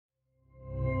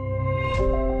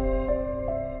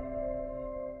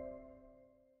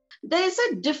there is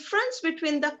a difference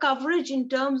between the coverage in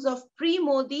terms of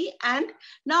pre-Modi and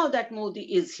now that Modi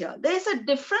is here. There is a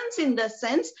difference in the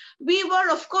sense we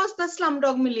were, of course, the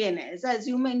slumdog millionaires. As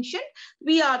you mentioned,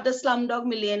 we are the slumdog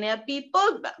millionaire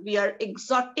people. We are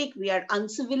exotic, we are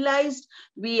uncivilized,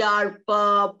 we are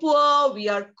poor, we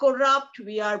are corrupt,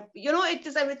 we are,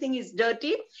 everything is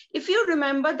dirty. If you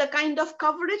remember the kind of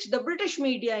coverage the British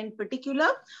media in particular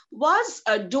was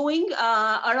doing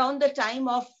around the time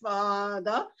of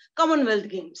the Commonwealth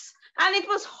Games. And it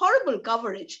was horrible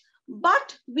coverage,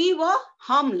 but we were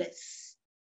harmless.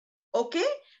 Okay.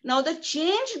 Now the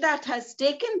change that has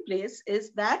taken place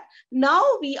is that now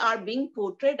we are being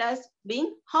portrayed as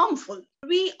being harmful.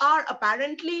 We are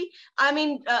apparently,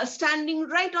 standing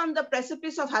right on the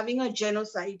precipice of having a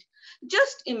genocide.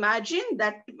 Just imagine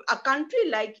that a country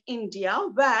like India,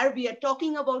 where we are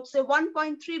talking about, say,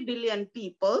 1.3 billion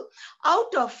people,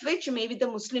 out of which maybe the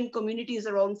Muslim community is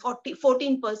around 14%,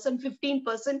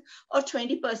 15%, or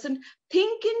 20%.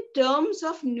 Think in terms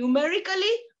of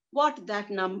numerically what that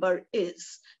number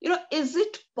is. Is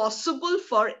it possible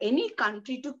for any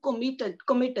country to commit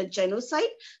a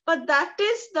genocide? But that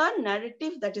is the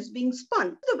narrative that is being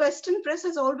spun. The Western press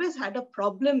has always had a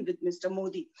problem with Mr.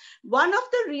 Modi. One of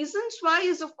the reasons why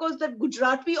is, of course, that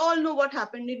Gujarat, we all know what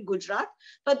happened in Gujarat,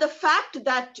 but the fact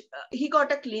that he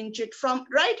got a clean chit from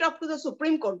right up to the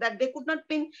Supreme Court, that they could not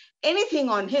pin anything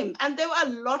on him. And there were a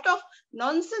lot of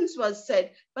nonsense was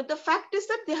said. But the fact is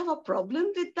that they have a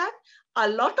problem with that. A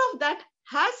lot of that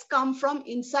has come from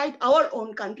inside our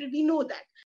own country. We know that.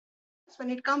 When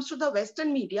it comes to the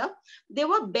Western media, they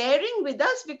were bearing with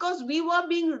us because we were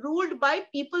being ruled by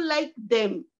people like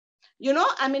them.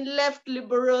 Left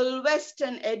liberal,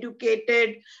 Western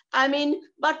educated.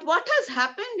 But what has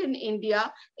happened in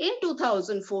India in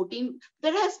 2014,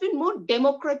 there has been more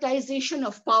democratization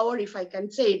of power, if I can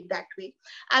say it that way.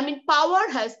 Power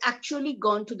has actually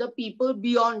gone to the people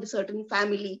beyond a certain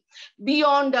family,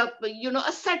 beyond a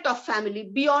set of family,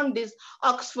 beyond this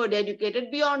Oxford educated,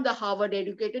 beyond the Harvard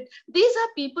educated. These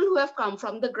are people who have come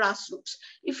from the grassroots.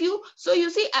 So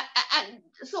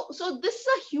this is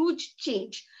a huge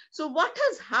change. So what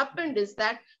has happened is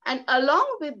that, and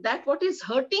along with that, what is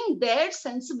hurting their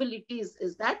sensibilities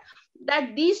is that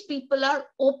these people are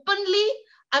openly,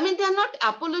 they are not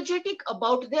apologetic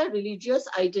about their religious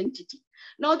identity.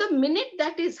 Now, the minute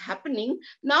that is happening,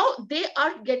 now they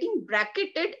are getting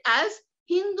bracketed as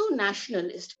Hindu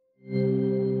nationalist.